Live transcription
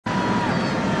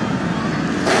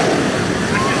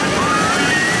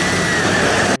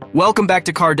Welcome back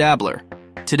to Car Dabbler.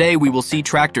 Today we will see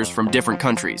tractors from different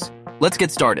countries. Let's get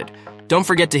started. Don't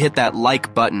forget to hit that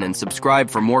like button and subscribe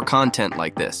for more content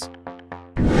like this.